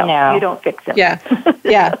themselves. No. You don't fix them. Yeah.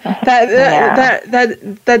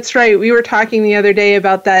 That's right. We were talking the other day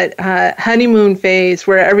about that honeymoon phase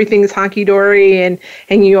where everything's honky-dory and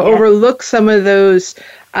you overlook some of those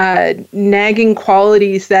nagging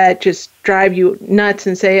qualities that just drive you nuts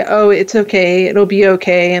and say, oh, it's okay, it'll be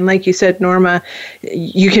okay. And like you said, Norma,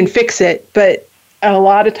 you can fix it. But a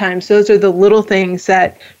lot of times those are the little things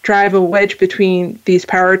that drive a wedge between these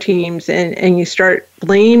power teams, and you start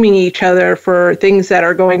blaming each other for things that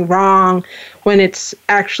are going wrong when it's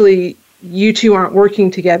actually you two aren't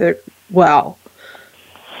working together well.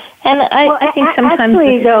 And I think sometimes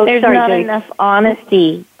there's not enough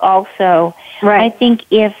honesty also. Right. I think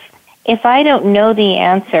if I don't know the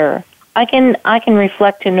answer, I can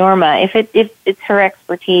reflect to Norma if it's her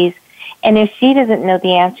expertise, and if she doesn't know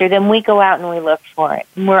the answer, then we go out and we look for it.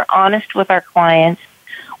 And we're honest with our clients.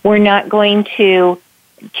 We're not going to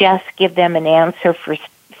just give them an answer for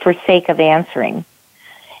sake of answering.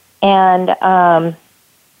 And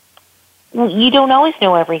you don't always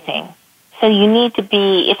know everything. So you need to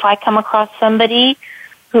be, if I come across somebody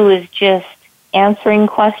who is just answering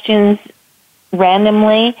questions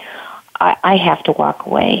randomly, I have to walk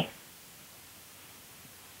away.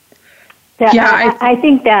 Yeah, I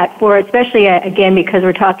think that for, especially again, because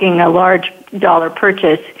we're talking a large dollar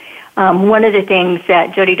purchase, one of the things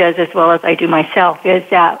that Jody does as well as I do myself is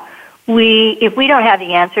that if we don't have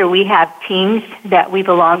the answer, we have teams that we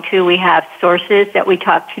belong to. We have sources that we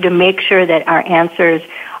talk to make sure that our answers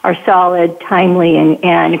are solid, timely,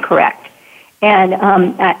 and correct. And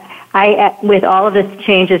I, with all of the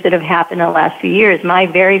changes that have happened in the last few years, my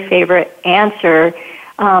very favorite answer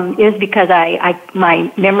is, because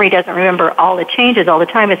my memory doesn't remember all the changes all the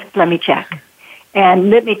time, is let me check. And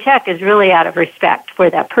let me check is really out of respect for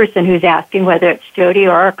that person who's asking, whether it's Jody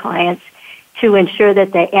or our clients, to ensure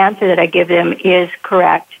that the answer that I give them is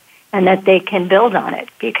correct and that they can build on it,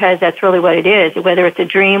 because that's really what it is. Whether it's a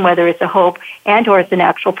dream, whether it's a hope, and or it's an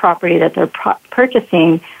actual property that they're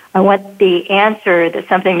purchasing, I want the answer that's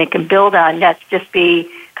something they can build on. That's just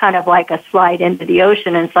be kind of like a slide into the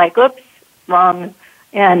ocean, and it's like, oops, wrong,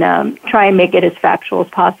 and try and make it as factual as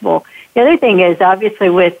possible. The other thing is, obviously,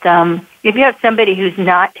 with if you have somebody who's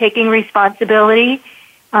not taking responsibility,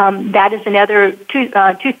 that is another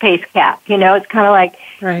toothpaste cap. It's kind of like,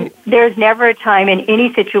 right. There's never a time in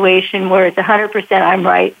any situation where it's 100% I'm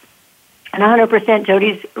right and 100%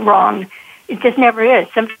 Jody's wrong. It just never is.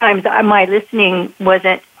 Sometimes my listening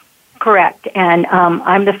wasn't correct, and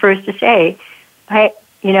I'm the first to say, my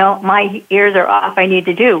ears are off. I need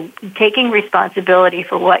to do. Taking responsibility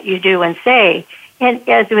for what you do and say, and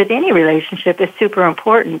as with any relationship, is super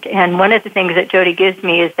important. And one of the things that Jody gives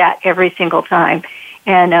me is that every single time.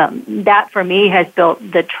 And that, for me, has built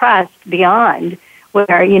the trust beyond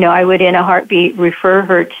where, I would in a heartbeat refer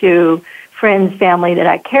her to friends, family that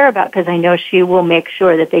I care about, because I know she will make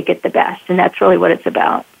sure that they get the best. And that's really what it's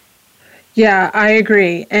about. Yeah, I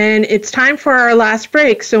agree. And it's time for our last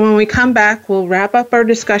break. So when we come back, we'll wrap up our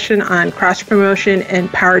discussion on cross-promotion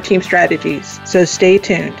and power team strategies. So stay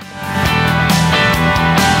tuned.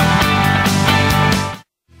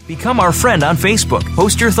 Become our friend on Facebook.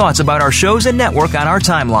 Post your thoughts about our shows and network on our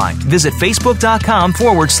timeline. Visit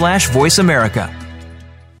Facebook.com/Voice America.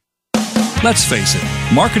 Let's face it,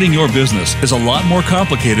 marketing your business is a lot more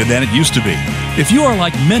complicated than it used to be. If you are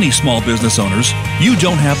like many small business owners, you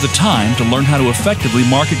don't have the time to learn how to effectively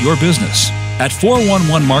market your business. At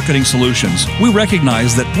 411 Marketing Solutions, we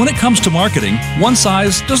recognize that when it comes to marketing, one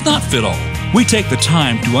size does not fit all. We take the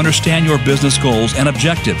time to understand your business goals and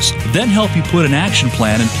objectives, then help you put an action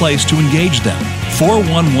plan in place to engage them.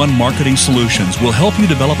 411 Marketing Solutions will help you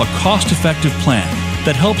develop a cost-effective plan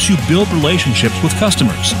that helps you build relationships with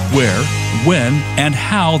customers, where, when, and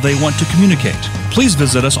how they want to communicate. Please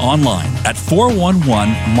visit us online at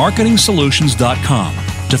 411marketingsolutions.com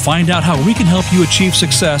to find out how we can help you achieve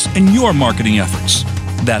success in your marketing efforts.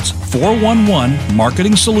 That's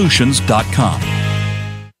 411marketingsolutions.com.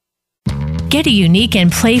 Get a unique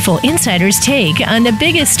and playful insider's take on the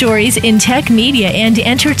biggest stories in tech, media, and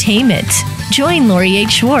entertainment. Join Lori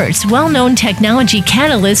H. Schwartz, well-known technology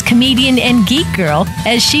catalyst, comedian, and geek girl,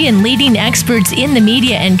 as she and leading experts in the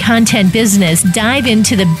media and content business dive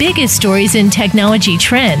into the biggest stories in technology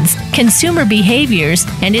trends, consumer behaviors,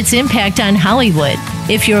 and its impact on Hollywood.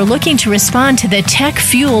 If you're looking to respond to the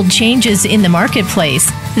tech-fueled changes in the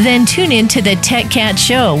marketplace, then tune in to the Tech Cat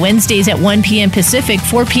Show, Wednesdays at 1 p.m. Pacific,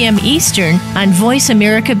 4 p.m. Eastern on Voice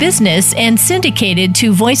America Business and syndicated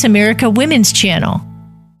to Voice America Women's Channel.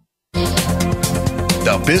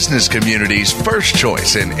 The business community's first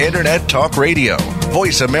choice in Internet Talk Radio.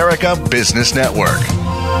 Voice America Business Network.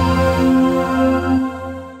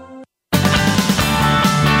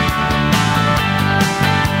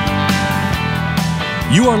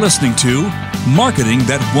 You are listening to Marketing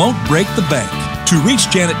That Won't Break the Bank. To reach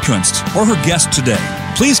Janet Kunst or her guest today,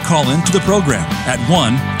 please call in to the program at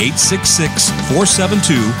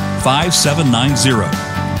 1-866-472-5790.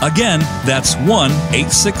 Again, that's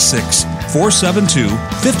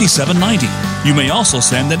 1-866-472-5790. You may also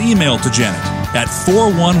send an email to Janet at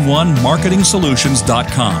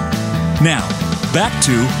 411marketingsolutions.com. Now, back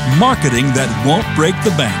to Marketing That Won't Break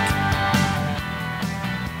the Bank.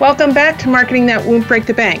 Welcome back to Marketing That Won't Break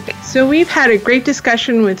the Bank. So we've had a great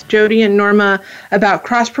discussion with Jody and Norma about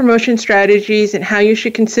cross-promotion strategies and how you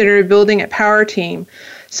should consider building a power team.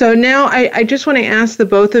 So now I just want to ask the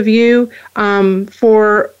both of you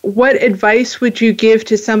for what advice would you give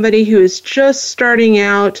to somebody who is just starting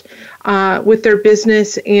out with their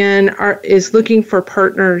business and is looking for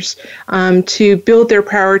partners to build their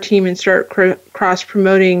power team and start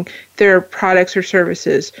cross-promoting their products or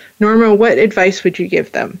services? Norma, what advice would you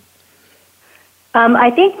give them?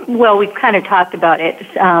 I think, well, we've kind of talked about it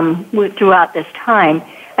throughout this time.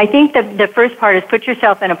 I think the first part is put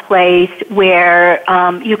yourself in a place where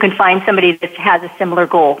you can find somebody that has a similar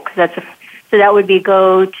goal. So that would be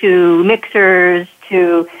go to mixers,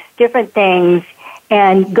 to different things,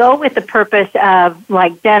 and go with the purpose of,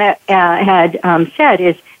 like Jenna had said,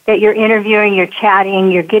 is that you're interviewing, you're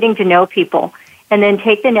chatting, you're getting to know people. And then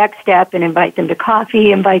take the next step and invite them to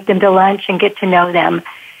coffee, invite them to lunch, and get to know them.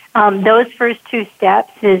 Those first two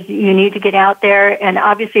steps is you need to get out there. And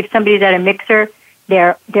obviously, if somebody's at a mixer,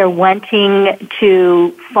 they're wanting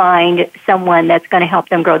to find someone that's going to help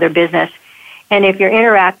them grow their business. And if you're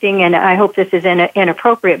interacting, and I hope this is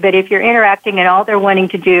inappropriate, but if you're interacting and all they're wanting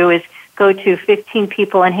to do is go to 15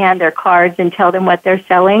 people and hand their cards and tell them what they're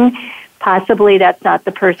selling, possibly that's not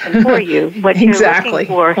the person for you. What Exactly.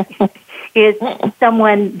 you're looking for is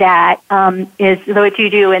someone that is what you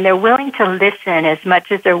do, and they're willing to listen as much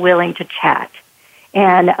as they're willing to chat.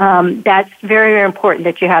 And that's very, very important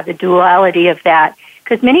that you have the duality of that,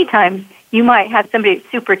 because many times you might have somebody that's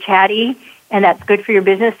super chatty, and that's good for your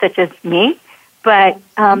business, such as me, but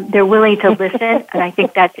they're willing to listen, and I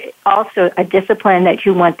think that's also a discipline that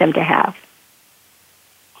you want them to have.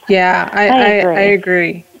 Yeah, I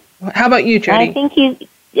agree. How about you, Jody? I think you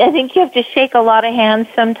have to shake a lot of hands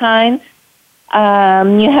sometimes.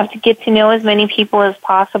 You have to get to know as many people as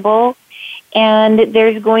possible, and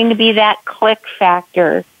there's going to be that click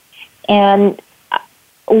factor. And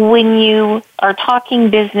when you are talking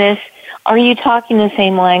business, are you talking the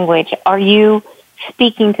same language? Are you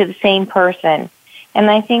speaking to the same person?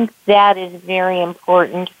 And I think that is very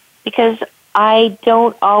important, because I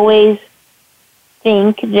don't always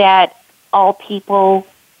think that all people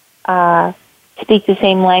speak the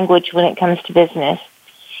same language when it comes to business.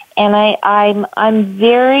 And I'm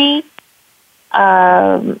very,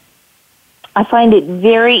 I find it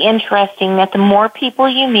very interesting that the more people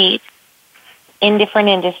you meet in different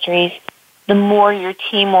industries, the more your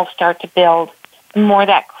team will start to build, the more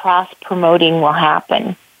that cross-promoting will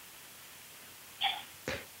happen.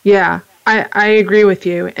 Yeah, I agree with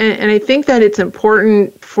you. And I think that it's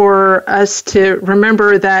important for us to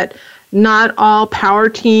remember that not all power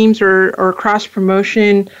teams or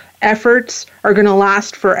cross-promotion efforts are going to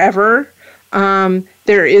last forever.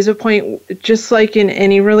 There is a point, just like in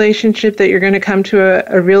any relationship, that you're going to come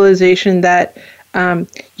to a realization that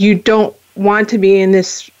you don't want to be in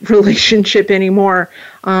this relationship anymore,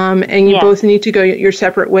 and you both need to go your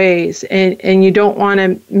separate ways, and you don't want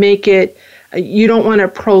to make it you don't want to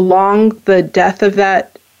prolong the death of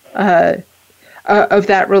that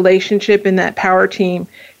relationship in that power team,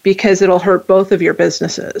 because it'll hurt both of your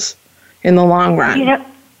businesses in the long run. You know,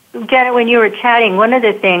 Janet, when you were chatting, one of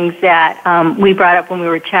the things that we brought up when we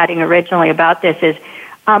were chatting originally about this is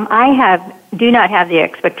I do not have the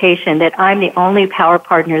expectation that I'm the only power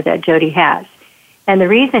partner that Jody has. And the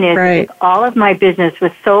reason is if all of my business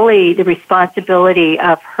was solely the responsibility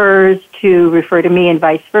of hers to refer to me and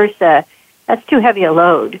vice versa, that's too heavy a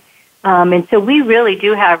load. And so we really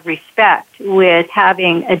do have respect with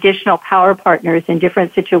having additional power partners in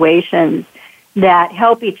different situations that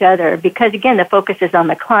help each other, because, again, the focus is on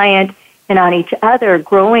the client and on each other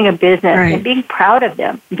growing a business and being proud of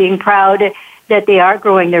them, being proud that they are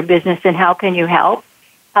growing their business, and how can you help?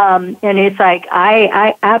 And it's like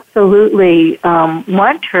I absolutely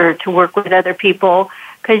want her to work with other people,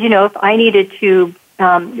 because, you know, if I needed to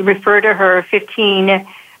refer to her 15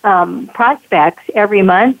 prospects every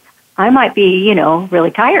month, I might be, you know,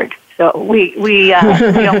 really tired. So we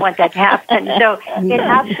don't want that to happen. So it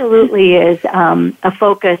absolutely is a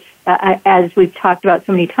focus, as we've talked about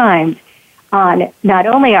so many times, on not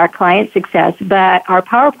only our client success, but our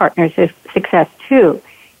power partners' success too.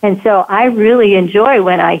 And so I really enjoy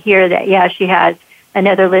when I hear that, yeah, she has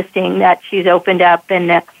another listing that she's opened up, and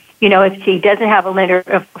that, you know, if she doesn't have a lender,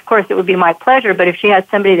 of course it would be my pleasure, but if she has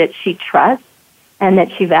somebody that she trusts and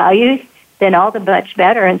that she values, then all the much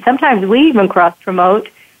better. And sometimes we even cross-promote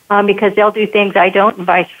because they'll do things I don't, and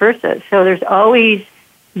vice versa. So there's always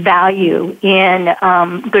value in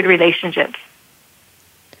good relationships.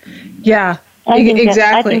 Yeah, exactly.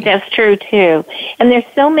 I think that's true too. And there's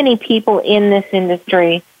so many people in this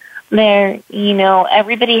industry. There, you know,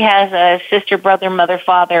 everybody has a sister, brother, mother,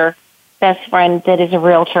 father, best friend that is a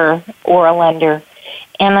realtor or a lender.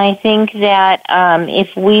 And I think that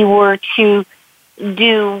if we were to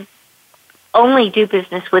only do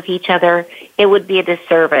business with each other, it would be a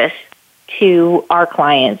disservice to our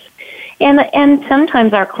clients. And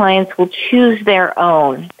sometimes our clients will choose their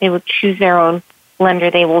own. They will choose their own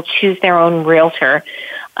lender. They will choose their own realtor.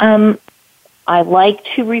 I like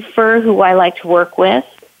to refer who I like to work with.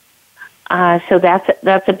 So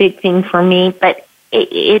that's a big thing for me, but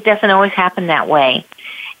it doesn't always happen that way.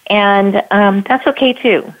 And that's okay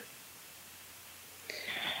too.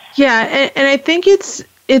 Yeah, and I think it's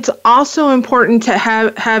also important to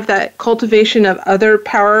have that cultivation of other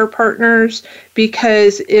power partners,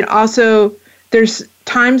 because it also, there's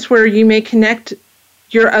times where you may connect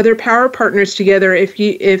your other power partners together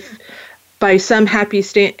if by some happy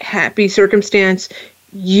circumstance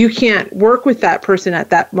you can't work with that person at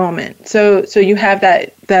that moment. So you have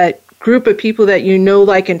that group of people that you know,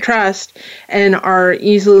 like, and trust, and are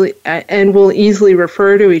easily and will easily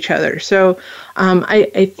refer to each other. So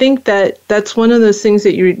I think that's one of those things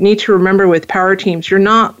that you need to remember with power teams. You're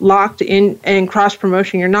not locked in, and cross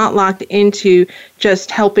promotion, you're not locked into just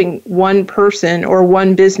helping one person or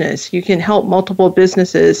one business. You can help multiple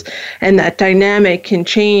businesses, and that dynamic can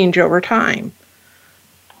change over time.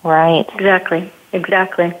 Right.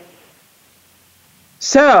 Exactly.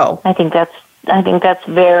 So I think that's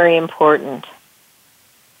very important.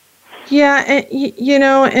 Yeah, and, you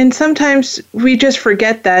know, and sometimes we just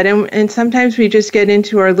forget that, and sometimes we just get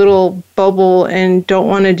into our little bubble and don't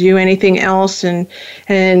want to do anything else, and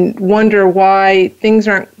wonder why things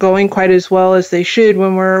aren't going quite as well as they should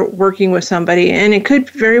when we're working with somebody. And it could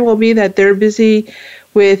very well be that they're busy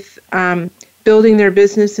with building their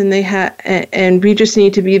business, and and we just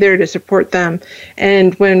need to be there to support them.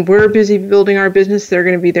 And when we're busy building our business, they're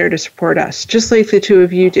going to be there to support us, just like the two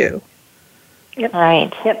of you do. Yep.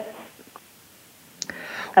 Right. Yep.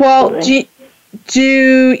 Absolutely. Well,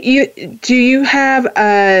 do you have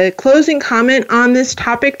a closing comment on this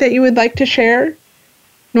topic that you would like to share,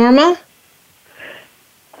 Norma?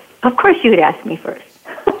 Of course, you would ask me first.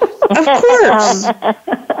 Of course.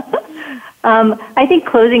 I think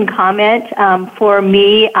closing comment, for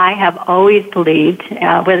me, I have always believed,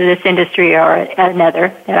 whether this industry or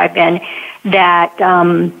another that I've been, that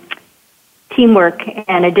teamwork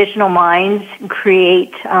and additional minds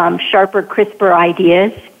create sharper, crisper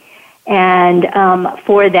ideas. And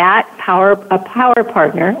for that, a power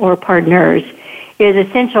partner or partners is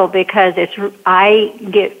essential, because I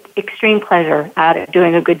get extreme pleasure out of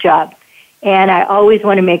doing a good job. And I always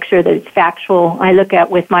want to make sure that it's factual. I look at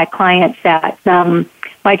with my clients that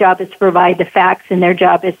my job is to provide the facts, and their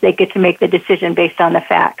job is they get to make the decision based on the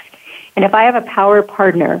facts. And if I have a power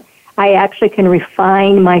partner, I actually can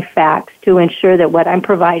refine my facts to ensure that what I'm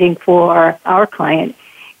providing for our client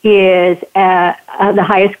is the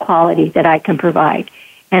highest quality that I can provide.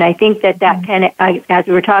 And I think that can, as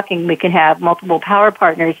we were talking, we can have multiple power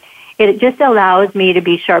partners. it just allows me to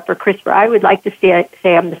be sharper, crisper. I would like to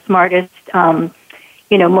say I'm the smartest,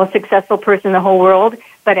 most successful person in the whole world,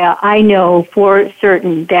 but I know for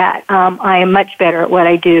certain that I am much better at what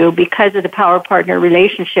I do because of the power partner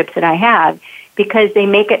relationships that I have, because they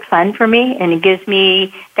make it fun for me, and it gives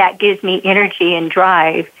me energy and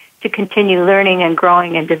drive to continue learning and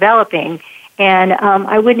growing and developing. And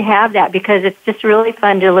I wouldn't have that because it's just really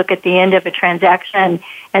fun to look at the end of a transaction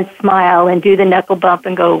and smile and do the knuckle bump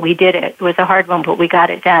and go, we did it. It was a hard one, but we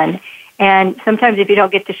got it done. And sometimes if you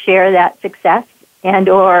don't get to share that success and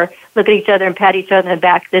or look at each other and pat each other in the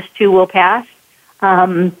back, this too will pass,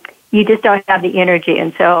 you just don't have the energy.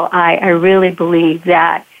 And so I really believe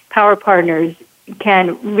that power partners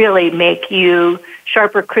can really make you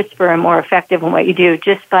sharper, crisper, and more effective in what you do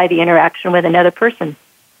just by the interaction with another person.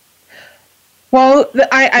 Well,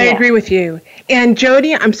 I agree with you. And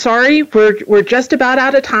Jody, I'm sorry, we're just about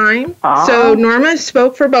out of time. Aww. So Norma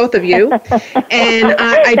spoke for both of you, and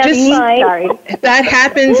that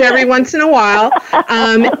happens every once in a while.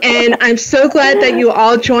 And I'm so glad that you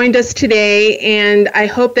all joined us today, and I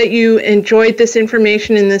hope that you enjoyed this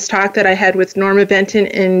information in this talk that I had with Norma Benton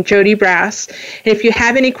and Jody Bras. If you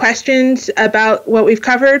have any questions about what we've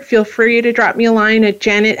covered, feel free to drop me a line at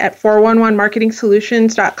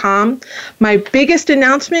janet@411marketingsolutions.com. My biggest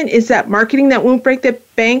announcement is that Marketing That Won't Break the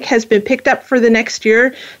Bank has been picked up for the next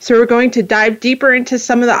year. So we're going to dive deeper into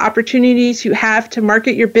some of the opportunities you have to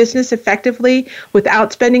market your business effectively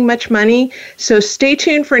without spending much money. So stay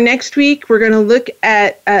tuned for next week. We're going to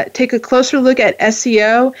take a closer look at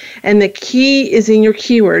SEO, and the key is in your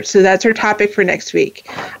keywords. So that's our topic for next week.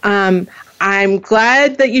 I'm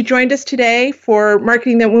glad that you joined us today for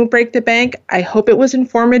Marketing That Won't Break the Bank. I hope it was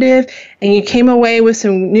informative and you came away with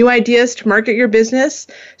some new ideas to market your business.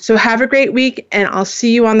 So have a great week, and I'll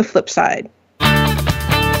see you on the flip side.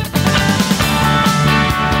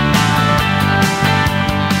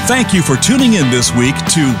 Thank you for tuning in this week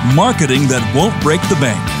to Marketing That Won't Break the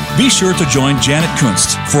Bank. Be sure to join Janet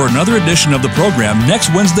Kunst for another edition of the program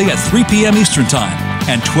next Wednesday at 3 p.m. Eastern Time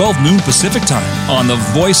and 12 noon Pacific Time on the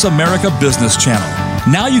Voice America Business Channel.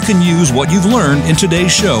 Now you can use what you've learned in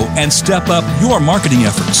today's show and step up your marketing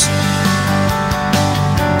efforts.